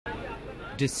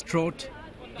distraught,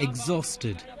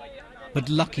 exhausted, but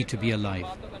lucky to be alive.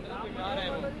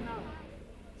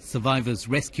 Survivors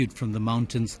rescued from the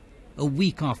mountains a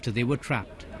week after they were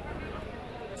trapped.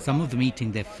 Some of them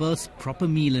eating their first proper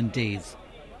meal in days.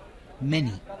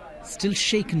 Many still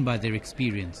shaken by their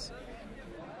experience.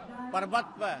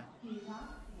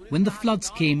 When the floods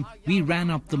came, we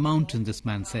ran up the mountain, this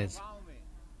man says.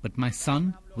 But my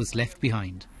son was left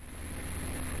behind.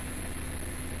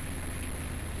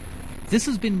 This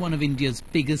has been one of India's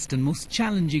biggest and most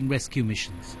challenging rescue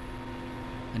missions.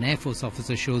 An Air Force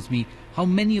officer shows me how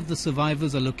many of the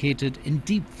survivors are located in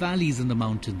deep valleys in the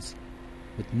mountains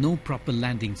with no proper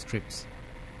landing strips.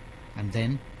 And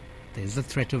then there's the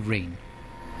threat of rain.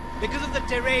 Because of the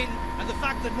terrain and the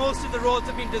fact that most of the roads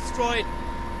have been destroyed,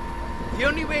 the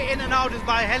only way in and out is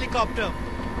by helicopter.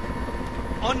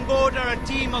 On board are a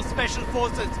team of special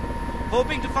forces,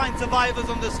 hoping to find survivors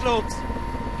on the slopes.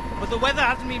 But the weather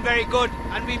hasn't been very good,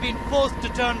 and we've been forced to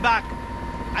turn back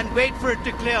and wait for it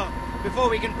to clear before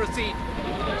we can proceed.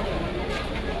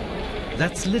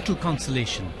 That's little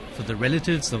consolation for the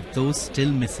relatives of those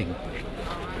still missing.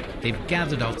 They've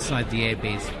gathered outside the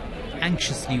airbase,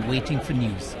 anxiously waiting for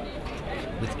news,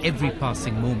 with every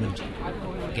passing moment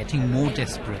getting more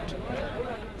desperate.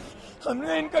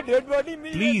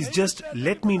 Please just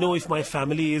let me know if my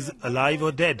family is alive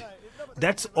or dead.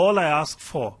 That's all I ask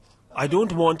for. I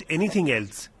don't want anything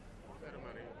else.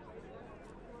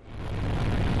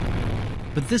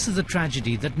 But this is a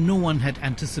tragedy that no one had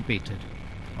anticipated,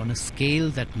 on a scale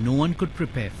that no one could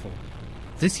prepare for.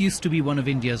 This used to be one of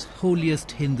India's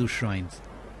holiest Hindu shrines,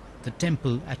 the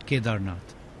temple at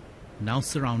Kedarnath, now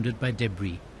surrounded by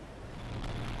debris.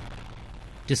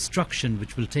 Destruction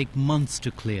which will take months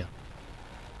to clear.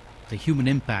 The human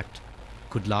impact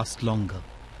could last longer.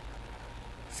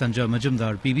 Sanjoy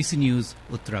Majumder, BBC News,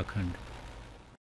 Uttarakhand.